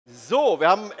So, wir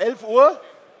haben 11 Uhr.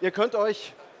 Ihr könnt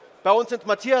euch, bei uns sind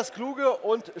Matthias Kluge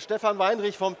und Stefan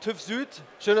Weinrich vom TÜV Süd.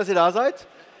 Schön, dass ihr da seid.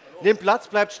 Nehmt Platz,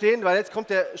 bleibt stehen, weil jetzt kommt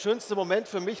der schönste Moment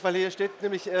für mich, weil hier steht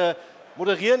nämlich,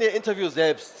 moderieren Ihr Interview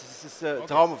selbst. Das ist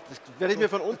traumhaft. Das werde ich mir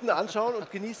von unten anschauen und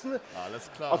genießen.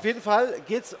 Alles klar. Auf jeden Fall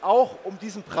geht es auch um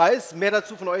diesen Preis. Mehr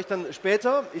dazu von euch dann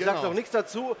später. Ich sage noch nichts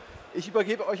dazu. Ich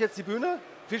übergebe euch jetzt die Bühne.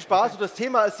 Viel Spaß. Okay. Und das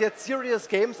Thema ist jetzt Serious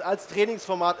Games als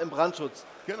Trainingsformat im Brandschutz.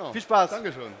 Genau. Viel Spaß.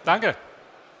 Dankeschön. Danke.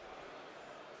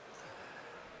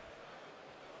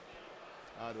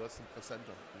 Ah, du hast einen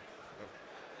Präsenter.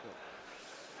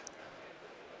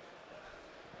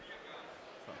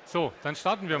 So, dann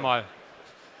starten wir mal.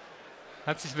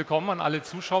 Herzlich willkommen an alle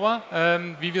Zuschauer.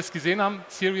 Wie wir es gesehen haben,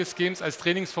 Serious Games als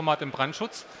Trainingsformat im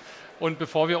Brandschutz. Und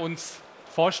bevor wir uns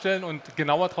vorstellen und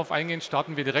genauer darauf eingehen,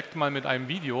 starten wir direkt mal mit einem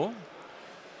Video.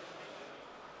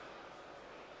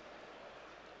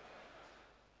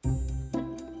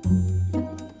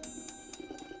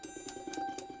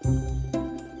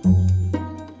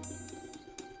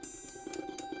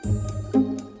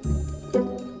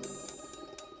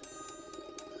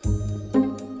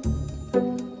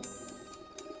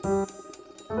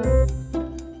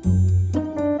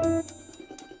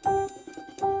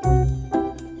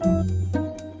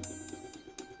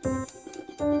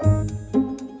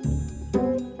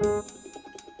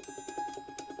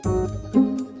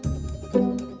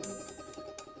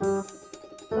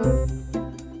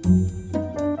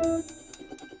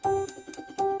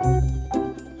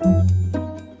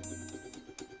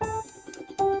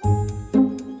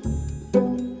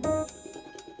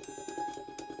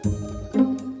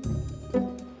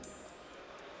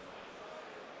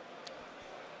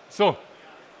 So,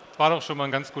 war doch schon mal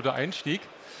ein ganz guter Einstieg.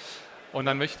 Und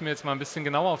dann möchten wir jetzt mal ein bisschen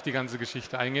genauer auf die ganze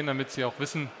Geschichte eingehen, damit Sie auch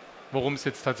wissen, worum es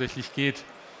jetzt tatsächlich geht.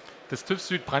 Das TÜV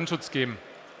Süd Brandschutz Game.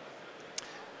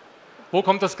 Wo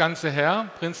kommt das Ganze her?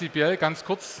 Prinzipiell ganz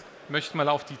kurz möchten wir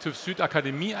mal auf die TÜV Süd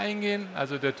Akademie eingehen.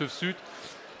 Also der TÜV Süd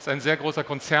ist ein sehr großer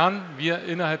Konzern. Wir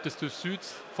innerhalb des TÜV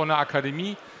Süds von der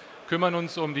Akademie kümmern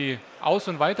uns um die Aus-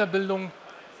 und Weiterbildung,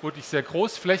 wirklich sehr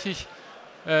großflächig,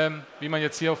 wie man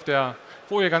jetzt hier auf der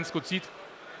Folie ganz gut sieht.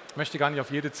 Ich möchte gar nicht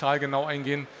auf jede Zahl genau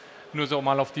eingehen, nur so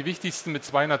mal auf die wichtigsten mit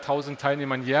 200.000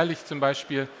 Teilnehmern jährlich zum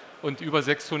Beispiel und über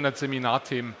 600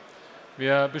 Seminarthemen.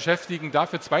 Wir beschäftigen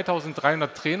dafür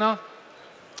 2.300 Trainer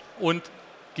und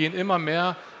gehen immer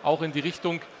mehr auch in die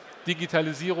Richtung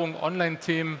Digitalisierung,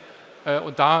 Online-Themen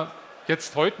und da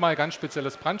jetzt heute mal ganz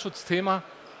spezielles Brandschutzthema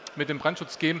mit dem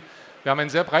Brandschutz-Game. Wir haben ein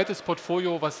sehr breites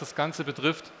Portfolio, was das Ganze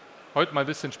betrifft, heute mal ein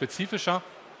bisschen spezifischer.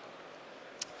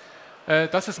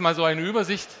 Das ist mal so eine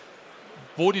Übersicht,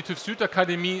 wo die TÜV Süd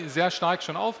Akademie sehr stark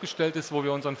schon aufgestellt ist, wo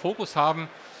wir unseren Fokus haben.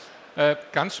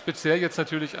 Ganz speziell jetzt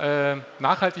natürlich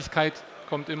Nachhaltigkeit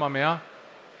kommt immer mehr.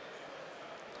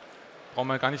 Brauchen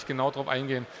wir gar nicht genau drauf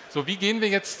eingehen. So, wie gehen wir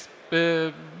jetzt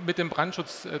mit dem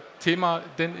Brandschutzthema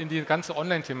denn in die ganze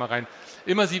Online-Thema rein?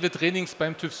 Immersive Trainings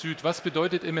beim TÜV Süd. Was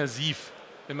bedeutet immersiv?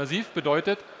 Immersiv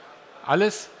bedeutet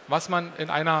alles, was man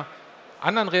in einer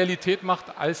anderen Realität macht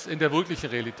als in der wirklichen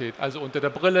Realität. Also unter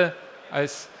der Brille,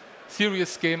 als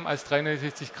Serious Game, als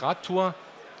 360-Grad-Tour.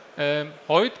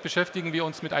 Heute beschäftigen wir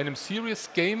uns mit einem Serious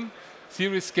Game.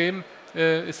 Serious Game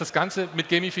ist das Ganze mit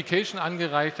Gamification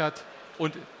angereichert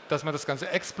und dass man das Ganze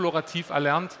explorativ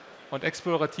erlernt und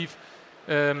explorativ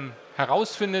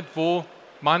herausfindet, wo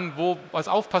man was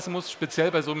aufpassen muss,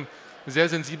 speziell bei so einem sehr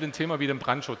sensiblen Thema wie dem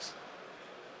Brandschutz.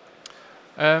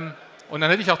 Und dann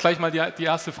hätte ich auch gleich mal die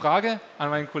erste Frage an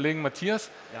meinen Kollegen Matthias.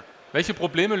 Ja. Welche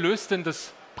Probleme löst denn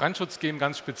das Brandschutzgame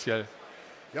ganz speziell?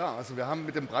 Ja, also wir haben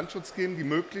mit dem Brandschutzgame die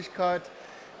Möglichkeit,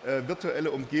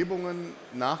 virtuelle Umgebungen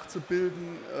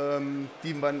nachzubilden,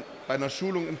 die man bei einer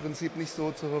Schulung im Prinzip nicht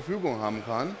so zur Verfügung haben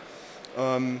kann.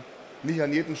 Nicht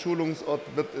an jedem Schulungsort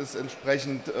wird es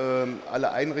entsprechend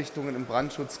alle Einrichtungen im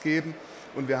Brandschutz geben.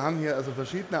 Und wir haben hier also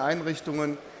verschiedene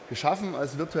Einrichtungen geschaffen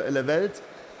als virtuelle Welt.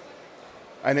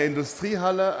 Eine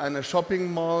Industriehalle, eine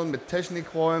Shopping Mall mit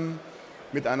Technikräumen,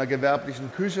 mit einer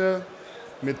gewerblichen Küche,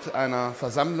 mit einer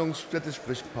Versammlungsstätte,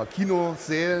 sprich ein paar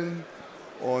Kinosälen.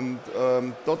 Und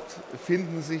dort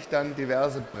finden sich dann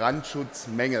diverse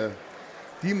Brandschutzmängel.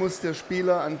 Die muss der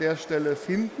Spieler an der Stelle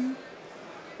finden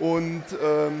und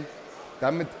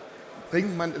damit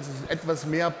bringt man etwas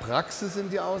mehr Praxis in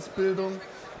die Ausbildung.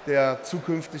 Der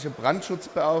zukünftige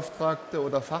Brandschutzbeauftragte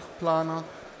oder Fachplaner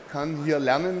kann hier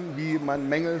lernen, wie man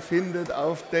Mängel findet,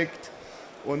 aufdeckt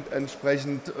und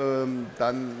entsprechend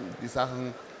dann die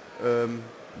Sachen,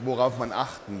 worauf man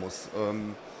achten muss.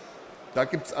 Da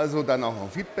gibt es also dann auch noch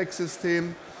ein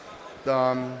Feedback-System.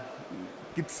 Da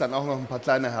gibt es dann auch noch ein paar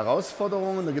kleine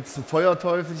Herausforderungen. Da gibt es ein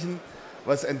Feuerteufelchen,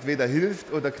 was entweder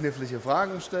hilft oder knifflige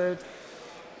Fragen stellt.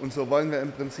 Und so wollen wir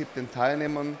im Prinzip den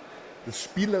Teilnehmern das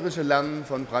spielerische Lernen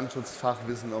von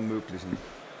Brandschutzfachwissen ermöglichen.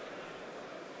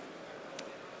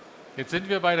 Jetzt sind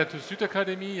wir bei der TÜV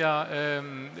Südakademie ja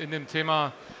in dem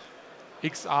Thema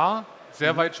XA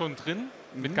sehr weit schon drin,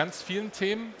 mit ganz vielen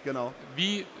Themen. Genau.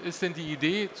 Wie ist denn die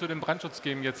Idee zu dem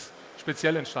Brandschutzgame jetzt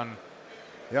speziell entstanden?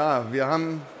 Ja, wir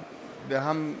haben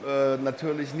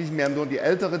natürlich nicht mehr nur die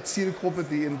ältere Zielgruppe,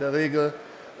 die in der Regel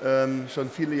schon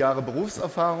viele Jahre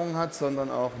Berufserfahrung hat, sondern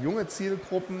auch junge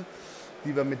Zielgruppen,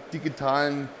 die wir mit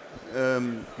digitalen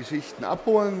Geschichten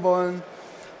abholen wollen.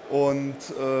 Und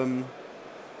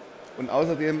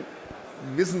außerdem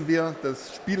wissen wir,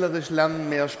 dass spielerisch Lernen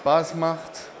mehr Spaß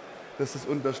macht, dass es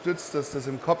unterstützt, dass das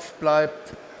im Kopf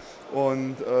bleibt.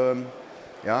 Und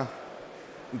ja,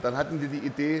 und dann hatten wir die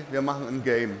Idee, wir machen ein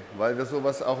Game, weil wir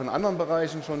sowas auch in anderen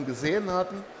Bereichen schon gesehen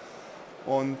hatten.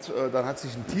 Und dann hat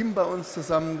sich ein Team bei uns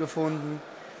zusammengefunden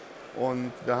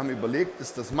und wir haben überlegt,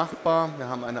 ist das machbar? Wir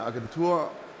haben eine Agentur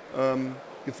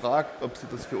gefragt, ob sie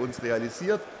das für uns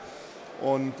realisiert.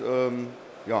 Und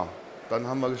ja, dann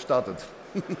haben wir gestartet.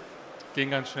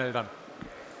 Ging ganz schnell dann.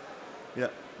 Ja.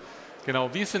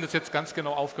 Genau, wie ist denn das jetzt ganz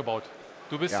genau aufgebaut?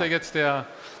 Du bist ja jetzt der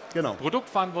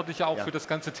Produktverantwortliche auch für das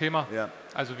ganze Thema. Ja.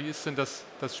 Also wie ist denn das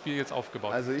Spiel jetzt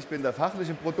aufgebaut? Also ich bin der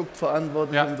fachliche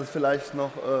Produktverantwortliche, um das vielleicht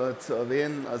noch zu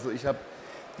erwähnen. Also ich habe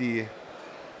die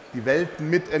Welten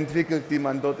mitentwickelt, die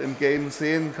man dort im Game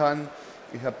sehen kann.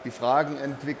 Ich habe die Fragen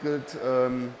entwickelt,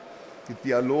 die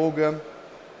Dialoge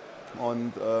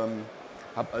und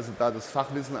habe also da das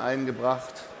Fachwissen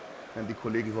eingebracht. Die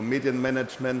Kollegen vom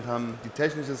Medienmanagement haben die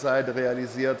technische Seite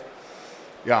realisiert.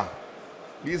 Ja,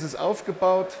 wie ist es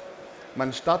aufgebaut?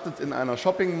 Man startet in einer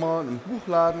Shopping Mall, einem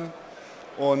Buchladen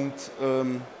und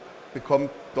bekommt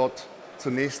dort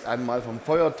zunächst einmal vom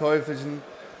Feuerteufelchen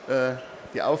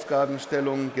die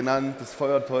Aufgabenstellung genannt. Das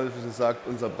Feuerteufelchen sagt,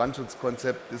 unser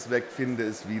Brandschutzkonzept ist weg, finde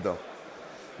es wieder.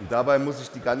 Und dabei muss ich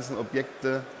die ganzen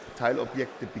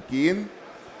Teilobjekte begehen.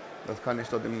 Das kann ich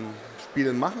dort im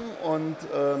Spiel machen und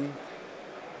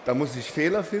da muss ich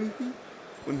Fehler finden.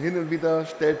 Und hin und wieder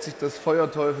stellt sich das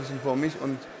Feuerteufelchen vor mich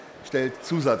und stellt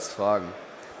Zusatzfragen.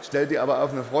 Stellt die aber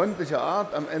auf eine freundliche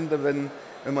Art. Am Ende, wenn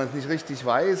man es nicht richtig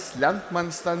weiß, lernt man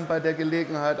es dann bei der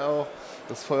Gelegenheit auch.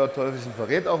 Das Feuerteufelchen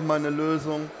verrät auch mal eine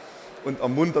Lösung und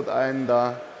ermuntert einen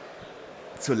da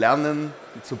zu lernen,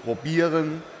 zu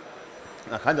probieren.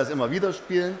 Man kann das immer wieder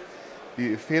spielen.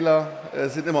 Die Fehler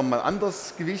sind immer mal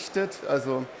anders gewichtet,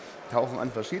 also tauchen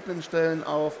an verschiedenen Stellen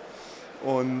auf.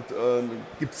 Und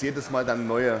gibt es jedes Mal dann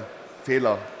neue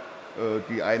Fehler,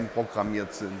 die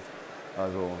einprogrammiert sind,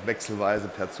 also wechselweise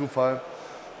per Zufall.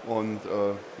 Und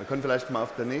wir können vielleicht mal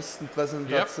auf der nächsten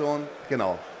Präsentation,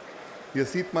 genau, hier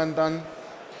sieht man dann,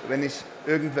 wenn ich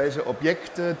irgendwelche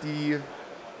Objekte, die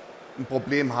ein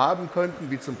Problem haben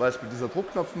könnten, wie zum Beispiel dieser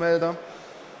Druckknopfmelder,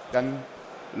 dann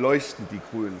leuchten die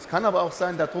grün. Es kann aber auch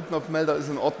sein, der Druckknopfmelder ist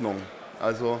in Ordnung.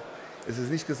 Also es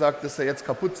ist nicht gesagt, dass der jetzt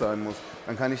kaputt sein muss.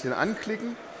 Dann kann ich den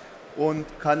anklicken und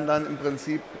kann dann im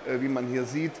Prinzip, wie man hier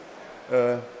sieht,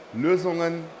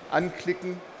 Lösungen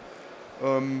anklicken.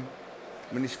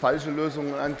 Wenn ich falsche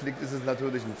Lösungen anklicke, ist es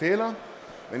natürlich ein Fehler.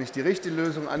 Wenn ich die richtige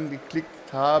Lösung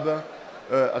angeklickt habe,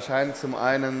 erscheint zum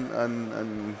einen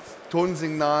ein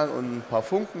Tonsignal und ein paar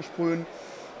Funken sprühen.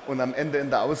 Und am Ende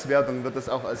in der Auswertung wird das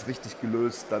auch als richtig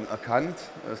gelöst dann erkannt.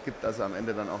 Es gibt also am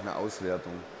Ende dann auch eine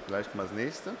Auswertung. Vielleicht mal das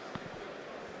nächste.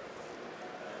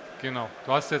 Genau.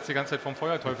 Du hast jetzt die ganze Zeit vom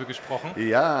Feuerteufel gesprochen.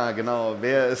 Ja, genau.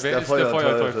 Wer ist der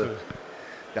Feuerteufel?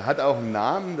 Der hat auch einen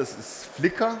Namen, das ist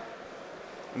Flicker.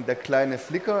 Und der kleine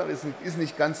Flicker ist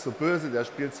nicht ganz so böse, der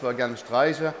spielt zwar gern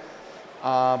Streiche,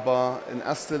 aber in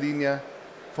erster Linie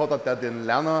fordert er den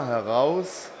Lerner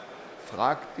heraus,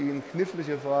 fragt ihn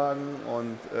knifflige Fragen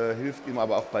und hilft ihm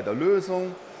aber auch bei der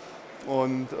Lösung.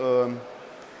 Und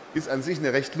ist an sich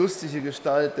eine recht lustige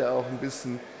Gestalt, der auch ein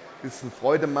bisschen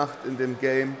Freude macht in dem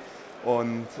Game.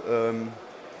 Und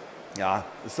ja,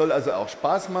 es soll also auch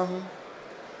Spaß machen.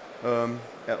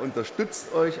 Er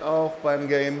unterstützt euch auch beim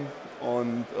Game.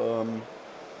 Und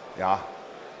ja,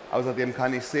 außerdem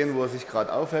kann ich sehen, wo er sich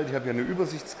gerade aufhält. Ich habe hier eine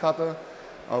Übersichtskarte,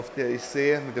 auf der ich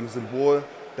sehe mit dem Symbol,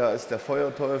 da ist der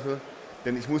Feuerteufel.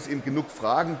 Denn ich muss ihm genug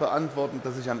Fragen beantworten,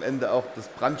 dass ich am Ende auch das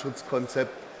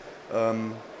Brandschutzkonzept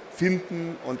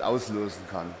finden und auslösen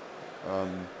kann,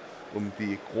 um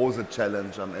die große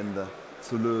Challenge am Ende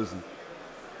zu lösen.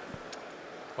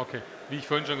 Okay, wie ich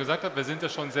vorhin schon gesagt habe, wir sind ja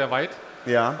schon sehr weit,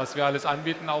 was wir alles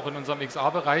anbieten, auch in unserem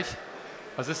XA-Bereich.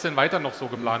 Was ist denn weiter noch so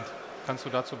geplant? Kannst du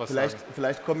dazu was sagen?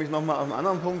 Vielleicht komme ich noch mal auf einen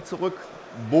anderen Punkt zurück.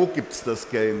 Wo gibt es das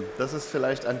Game? Das ist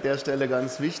vielleicht an der Stelle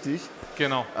ganz wichtig.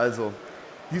 Genau. Also,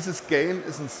 Dieses Game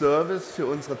ist ein Service für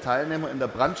unsere Teilnehmer in der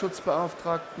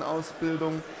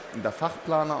Brandschutzbeauftragtenausbildung, in der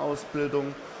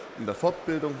Fachplanerausbildung, in der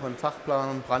Fortbildung von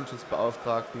Fachplanern,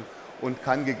 Brandschutzbeauftragten und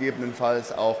kann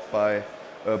gegebenenfalls auch bei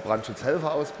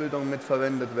Brandschutzhelferausbildungen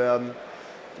mitverwendet werden.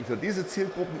 Und für diese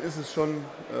Zielgruppen ist es schon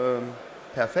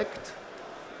perfekt.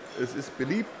 Es ist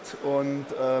beliebt und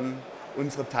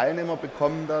unsere Teilnehmer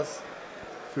bekommen das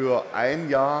für ein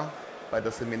Jahr, bei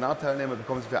der Seminarteilnehmer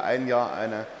bekommen sie für ein Jahr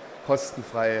eine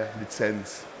kostenfreie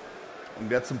Lizenz. Und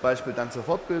wer zum Beispiel dann zur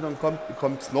Fortbildung kommt,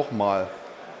 bekommt es nochmal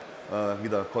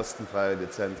wieder kostenfreie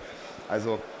Lizenz.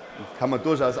 Also kann man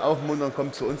durchaus aufmuntern,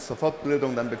 kommt zu uns zur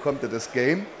Fortbildung, dann bekommt ihr das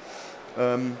Game.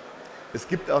 Es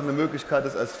gibt auch eine Möglichkeit,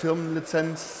 das als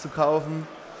Firmenlizenz zu kaufen.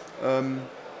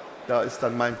 Da ist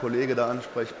dann mein Kollege der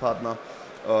Ansprechpartner.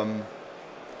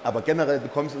 Aber generell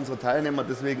bekommen es unsere Teilnehmer,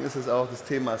 deswegen ist es auch das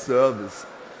Thema Service.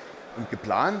 Und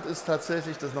geplant ist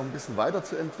tatsächlich, das noch ein bisschen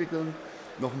weiterzuentwickeln,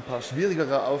 noch ein paar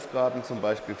schwierigere Aufgaben, zum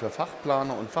Beispiel für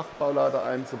Fachplaner und Fachbauleiter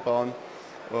einzubauen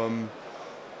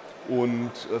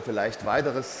und vielleicht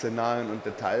weitere Szenarien und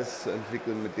Details zu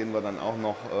entwickeln, mit denen wir dann auch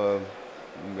noch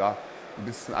ein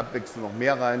bisschen Abwechslung noch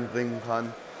mehr reinbringen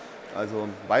kann. Also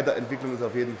Weiterentwicklung ist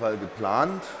auf jeden Fall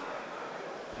geplant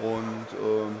und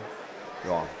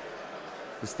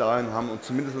bis dahin haben uns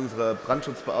zumindest unsere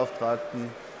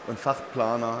Brandschutzbeauftragten und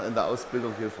Fachplaner in der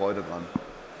Ausbildung viel Freude dran.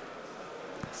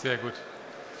 Sehr gut.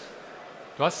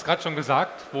 Du hast gerade schon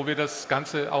gesagt, wo wir das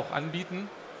Ganze auch anbieten,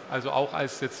 also auch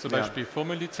als jetzt zum Beispiel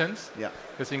Firmenlizenz. Ja.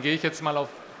 Deswegen gehe ich jetzt mal ein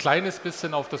kleines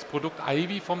bisschen auf das Produkt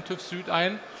Ivy vom TÜV Süd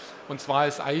ein. Und zwar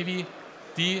ist Ivy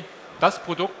das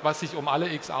Produkt, was sich um alle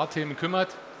XR-Themen kümmert,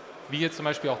 wie jetzt zum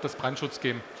Beispiel auch das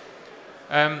Brandschutzgame.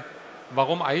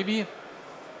 Warum Ivy?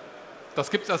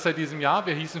 Das gibt es erst seit diesem Jahr.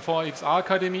 Wir hießen vorher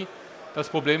XR-Akademie. Das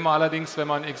Problem war allerdings, wenn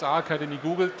man XR-Akademie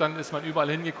googelt, dann ist man überall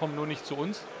hingekommen, nur nicht zu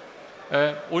uns.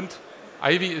 Und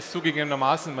Ivy ist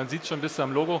zugegebenermaßen, man sieht schon ein bisschen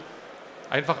am Logo,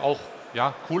 einfach auch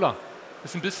cooler.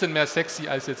 Ist ein bisschen mehr sexy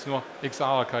als jetzt nur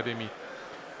XR-Akademie.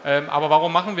 Aber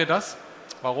warum machen wir das?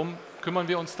 Warum kümmern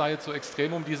wir uns da jetzt so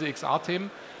extrem um diese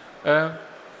XR-Themen?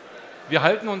 Wir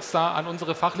halten uns da an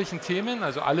unsere fachlichen Themen,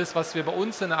 also alles, was wir bei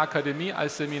uns in der Akademie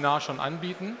als Seminar schon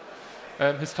anbieten.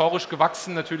 Historisch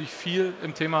gewachsen natürlich viel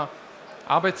im Thema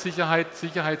Arbeitssicherheit,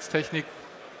 Sicherheitstechnik,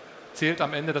 zählt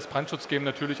am Ende das Brandschutzgame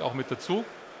natürlich auch mit dazu.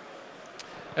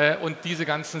 Und diese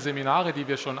ganzen Seminare, die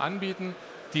wir schon anbieten,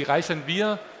 die reichern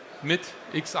wir mit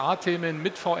XR-Themen,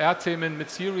 mit VR-Themen, mit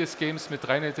Serious Games, mit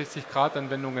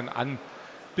 360-Grad-Anwendungen an.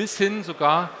 Bis hin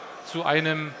sogar zu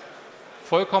einem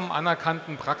vollkommen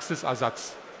anerkannten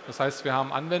Praxisersatz. Das heißt, wir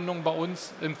haben Anwendungen bei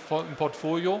uns im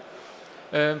Portfolio,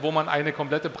 wo man eine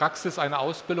komplette Praxis, eine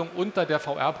Ausbildung unter der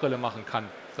VR-Brille machen kann.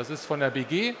 Das ist von der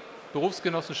BG,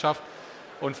 Berufsgenossenschaft,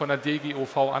 und von der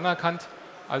DGOV anerkannt,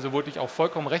 also wirklich auch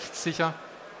vollkommen rechtssicher.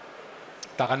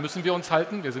 Daran müssen wir uns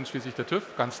halten, wir sind schließlich der TÜV,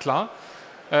 ganz klar.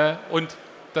 Und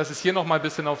das ist hier nochmal ein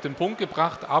bisschen auf den Punkt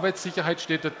gebracht. Arbeitssicherheit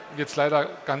steht jetzt leider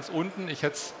ganz unten. Ich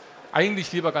hätte es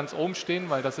eigentlich lieber ganz oben stehen,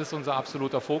 weil das ist unser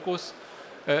absoluter Fokus.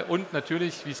 Und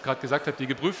natürlich, wie ich es gerade gesagt habe, die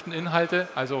geprüften Inhalte,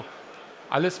 also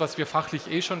alles, was wir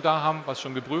fachlich schon da haben, was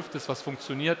schon geprüft ist, was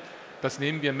funktioniert, das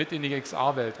nehmen wir mit in die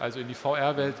XR-Welt, also in die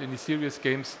VR-Welt, in die Serious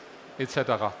Games etc.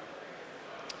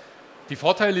 Die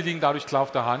Vorteile liegen dadurch klar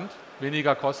auf der Hand,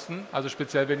 weniger Kosten, also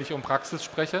speziell, wenn ich um Praxis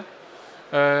spreche,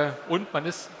 und man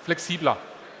ist flexibler.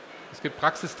 Es gibt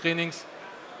Praxistrainings,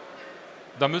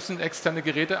 da müssen externe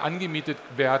Geräte angemietet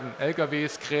werden,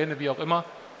 LKWs, Kräne, wie auch immer.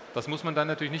 Das muss man dann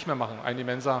natürlich nicht mehr machen, ein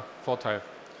immenser Vorteil.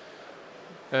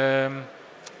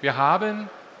 Wir haben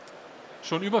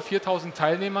schon über 4000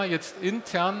 Teilnehmer jetzt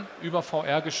intern über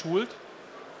VR geschult,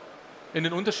 in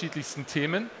den unterschiedlichsten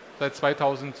Themen, seit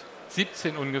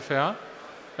 2017 ungefähr.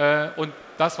 Und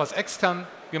das, was extern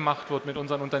gemacht wird mit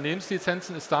unseren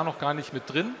Unternehmenslizenzen, ist da noch gar nicht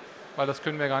mit drin, weil das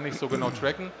können wir gar nicht so genau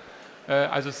tracken.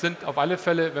 Also es sind auf alle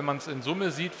Fälle, wenn man es in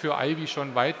Summe sieht, für Ivy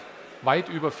schon weit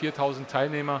über 4000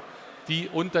 Teilnehmer, die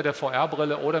unter der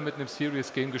VR-Brille oder mit einem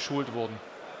Serious Game geschult wurden.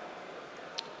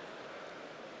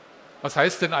 Was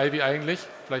heißt denn Ivy eigentlich?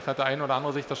 Vielleicht hat der eine oder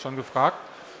andere sich das schon gefragt.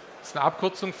 Das ist eine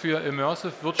Abkürzung für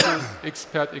Immersive Virtual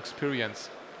Expert Experience.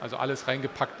 Also alles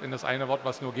reingepackt in das eine Wort,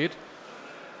 was nur geht.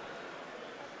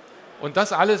 Und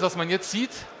das alles, was man jetzt sieht,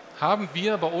 haben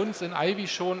wir bei uns in Ivy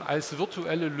schon als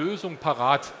virtuelle Lösung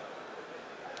parat.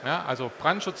 Ja, also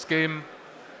Brandschutzgame,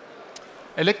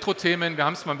 Elektrothemen, wir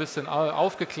haben es mal ein bisschen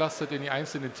aufgeklustert in die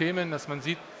einzelnen Themen, dass man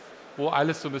sieht, wo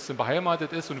alles so ein bisschen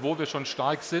beheimatet ist und wo wir schon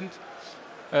stark sind.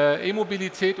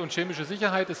 E-Mobilität und chemische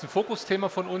Sicherheit ist ein Fokusthema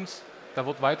von uns, da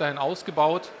wird weiterhin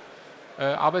ausgebaut.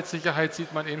 Arbeitssicherheit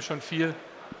sieht man eben schon viel,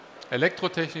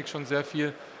 Elektrotechnik schon sehr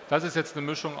viel. Das ist jetzt eine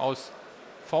Mischung aus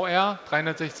VR,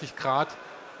 360 Grad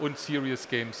und Serious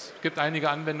Games. Es gibt einige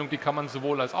Anwendungen, die kann man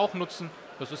sowohl als auch nutzen.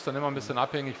 Das ist dann immer ein bisschen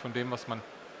abhängig von dem, was man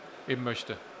eben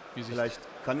möchte. Vielleicht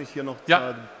kann ich hier noch Ja.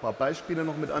 ein paar Beispiele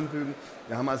noch mit anfügen.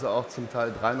 Wir haben also auch zum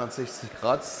Teil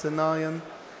 360-Grad-Szenarien.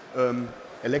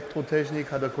 Elektrotechnik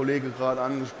hat der Kollege gerade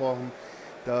angesprochen.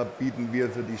 Da bieten wir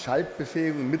für die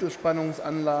Schaltbefähigung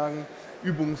Mittelspannungsanlagen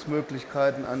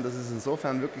Übungsmöglichkeiten an. Das ist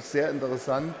insofern wirklich sehr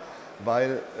interessant,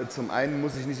 weil zum einen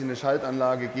muss ich nicht in eine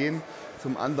Schaltanlage gehen,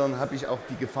 zum anderen habe ich auch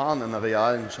die Gefahren einer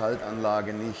realen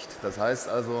Schaltanlage nicht. Das heißt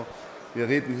also, wir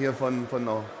reden hier von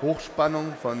einer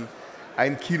Hochspannung von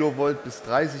 1 Kilovolt bis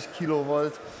 30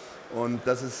 Kilovolt und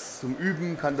das ist zum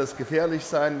Üben, kann das gefährlich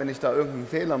sein, wenn ich da irgendeinen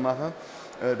Fehler mache.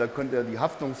 Da könnte ja die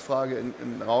Haftungsfrage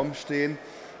im Raum stehen,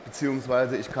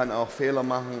 beziehungsweise ich kann auch Fehler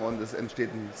machen und es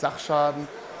entsteht ein Sachschaden.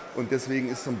 Und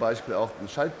deswegen ist zum Beispiel auch eine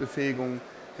Schaltbefähigung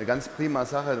eine ganz prima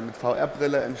Sache, mit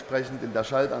VR-Brille entsprechend in der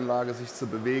Schaltanlage sich zu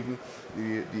bewegen,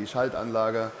 die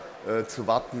Schaltanlage zu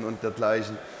warten und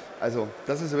dergleichen. Also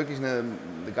das ist wirklich eine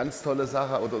ganz tolle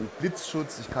Sache. Oder ein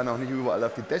Blitzschutz, ich kann auch nicht überall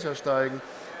auf die Dächer steigen.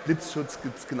 Blitzschutz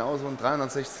gibt es genauso, ein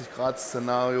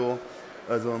 360-Grad-Szenario.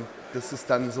 Also das ist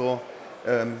dann so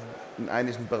in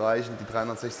einigen Bereichen die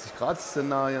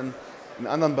 360-Grad-Szenarien. In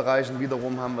anderen Bereichen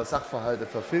wiederum haben wir Sachverhalte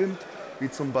verfilmt,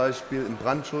 wie zum Beispiel im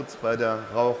Brandschutz bei der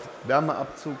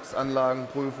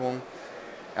Rauch-Wärmeabzugsanlagenprüfung,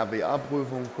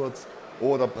 RWA-Prüfung kurz,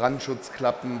 oder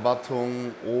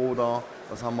Brandschutzklappenwartung oder,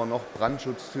 was haben wir noch,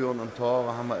 Brandschutztüren und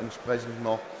Tore haben wir entsprechend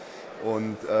noch.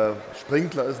 Und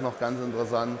Sprinkler ist noch ganz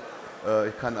interessant.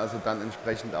 Ich kann also dann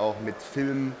entsprechend auch mit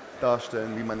Film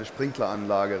darstellen, wie man eine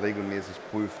Sprinkleranlage regelmäßig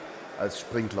prüft als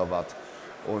Sprinklerwart.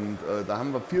 Und da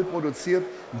haben wir viel produziert.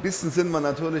 Ein bisschen sind wir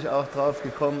natürlich auch drauf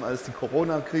gekommen, als die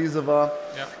Corona-Krise war.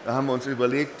 Ja. Da haben wir uns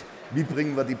überlegt, wie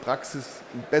bringen wir die Praxis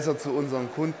besser zu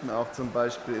unseren Kunden, auch zum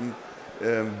Beispiel im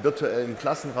virtuellen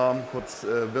Klassenraum, kurz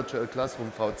Virtual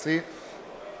Classroom VC.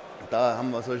 Da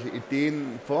haben wir solche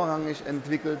Ideen vorrangig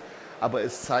entwickelt. Aber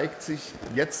es zeigt sich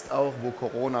jetzt auch, wo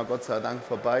Corona Gott sei Dank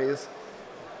vorbei ist,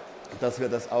 dass wir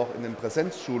das auch in den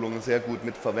Präsenzschulungen sehr gut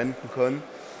mit verwenden können.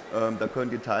 Da können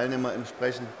die Teilnehmer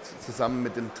entsprechend zusammen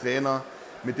mit dem Trainer,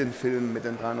 mit den Filmen, mit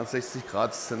den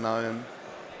 360-Grad-Szenarien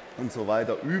und so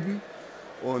weiter üben.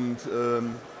 Und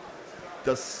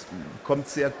das kommt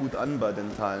sehr gut an bei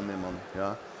den Teilnehmern.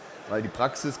 Ja. Weil die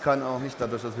Praxis kann auch nicht,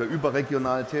 dadurch, dass wir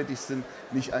überregional tätig sind,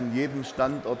 nicht an jedem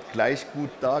Standort gleich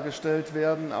gut dargestellt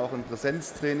werden, auch in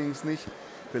Präsenztrainings nicht.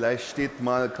 Vielleicht steht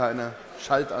mal keine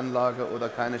Schaltanlage oder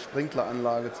keine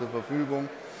Sprinkleranlage zur Verfügung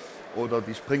oder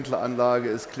die Sprinkleranlage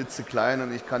ist klitzeklein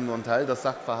und ich kann nur einen Teil der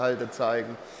Sachverhalte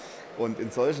zeigen. Und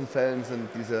in solchen Fällen sind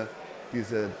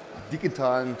diese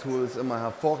digitalen Tools immer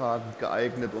hervorragend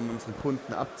geeignet, um unsere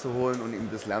Kunden abzuholen und ihnen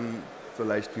das Lernen so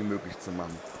leicht wie möglich zu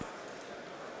machen.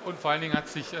 Und vor allen Dingen hat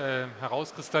sich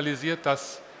herauskristallisiert,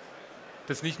 dass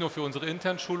das nicht nur für unsere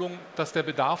internen Schulungen, dass der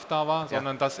Bedarf da war,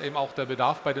 sondern dass eben auch der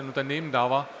Bedarf bei den Unternehmen da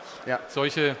war,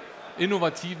 solche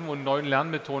innovativen und neuen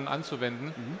Lernmethoden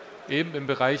anzuwenden, eben im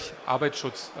Bereich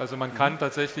Arbeitsschutz. Also man kann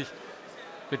tatsächlich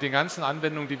mit den ganzen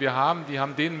Anwendungen, die wir haben, die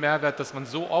haben den Mehrwert, dass man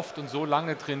so oft und so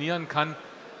lange trainieren kann,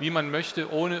 wie man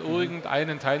möchte, ohne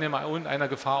irgendeinen Teilnehmer irgendeiner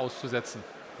Gefahr auszusetzen.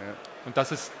 Ja. Und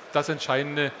das ist das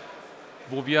Entscheidende,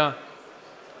 wo wir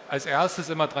als erstes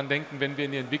immer dran denken, wenn wir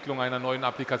in die Entwicklung einer neuen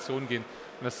Applikation gehen.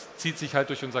 Und das zieht sich halt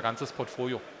durch unser ganzes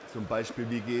Portfolio. Zum Beispiel,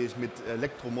 wie gehe ich mit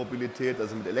Elektromobilität,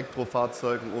 also mit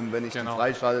Elektrofahrzeugen um, wenn ich die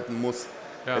freischalten muss,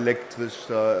 elektrisch.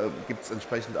 Da gibt es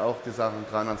entsprechend auch die Sachen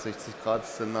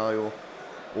 360-Grad-Szenario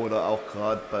oder auch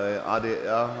gerade bei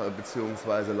ADR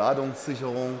bzw.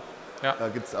 Ladungssicherung. Ja. Da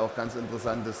gibt es auch ganz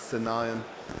interessante Szenarien.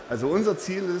 Also unser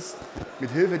Ziel ist,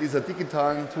 mit Hilfe dieser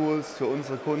digitalen Tools für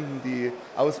unsere Kunden die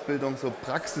Ausbildung so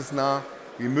praxisnah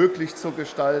wie möglich zu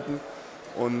gestalten.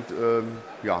 Und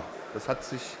das hat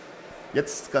sich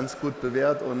jetzt ganz gut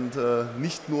bewährt und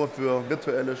nicht nur für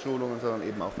virtuelle Schulungen, sondern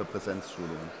eben auch für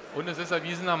Präsenzschulungen. Und es ist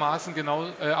erwiesenermaßen genau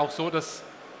auch so, dass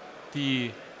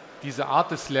diese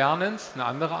Art des Lernens eine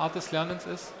andere Art des Lernens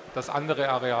ist, dass andere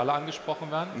Areale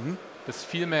angesprochen werden, dass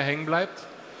viel mehr hängen bleibt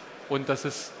und dass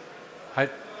es halt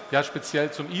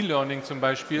speziell zum E-Learning zum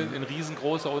Beispiel ein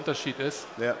riesengroßer Unterschied ist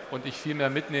und ich viel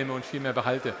mehr mitnehme und viel mehr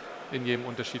behalte in jedem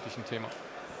unterschiedlichen Thema.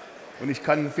 Und ich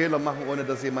kann einen Fehler machen, ohne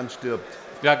dass jemand stirbt.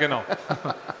 Ja, genau.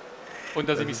 Und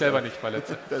dass ich mich selber nicht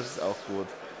verletze. Das ist auch gut.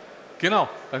 Genau,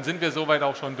 dann sind wir soweit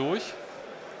auch schon durch.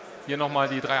 Hier nochmal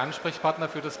die 3 Ansprechpartner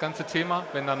für das ganze Thema,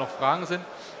 wenn da noch Fragen sind.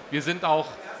 Wir sind auch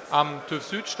am TÜV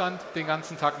Südstand den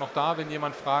ganzen Tag noch da. Wenn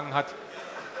jemand Fragen hat,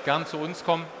 gern zu uns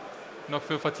kommen, noch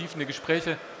für vertiefende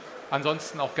Gespräche.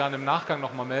 Ansonsten auch gerne im Nachgang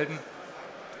nochmal melden.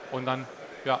 Und dann,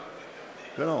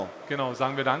 genau,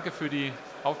 sagen wir danke für die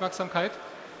Aufmerksamkeit.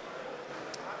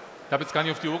 Ich habe jetzt gar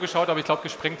nicht auf die Uhr geschaut, aber ich glaube,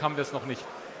 gesprengt haben wir es noch nicht.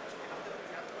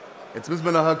 Jetzt müssen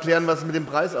wir noch erklären, was mit dem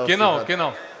Preis aussieht.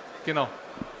 Genau.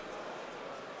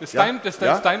 Das ist dein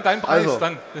Preis also,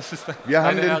 dann. Wir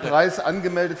haben den Preis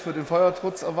angemeldet für den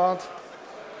FeuerTrutz Award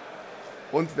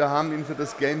und wir haben ihn für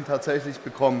das Game tatsächlich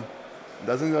bekommen. Und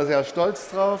da sind wir sehr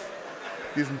stolz drauf,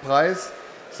 diesen Preis.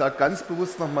 Ich sage ganz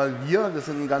bewusst nochmal wir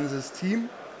sind ein ganzes Team,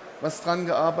 was dran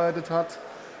gearbeitet hat.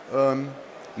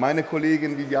 Meine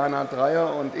Kollegin Viviana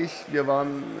Dreier und ich, wir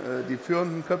waren die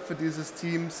führenden Köpfe dieses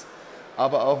Teams,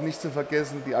 aber auch nicht zu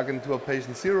vergessen die Agentur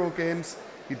Patient Zero Games,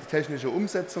 die die technische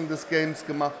Umsetzung des Games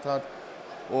gemacht hat.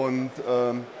 Und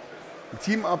die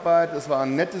Teamarbeit, es war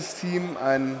ein nettes Team,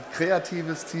 ein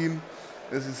kreatives Team.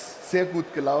 Es ist sehr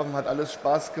gut gelaufen, hat alles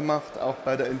Spaß gemacht, auch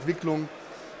bei der Entwicklung.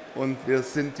 Und wir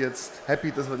sind jetzt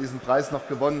happy, dass wir diesen Preis noch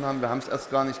gewonnen haben. Wir haben es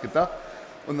erst gar nicht gedacht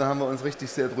und dann haben wir uns richtig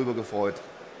sehr drüber gefreut.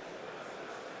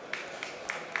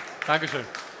 Dankeschön.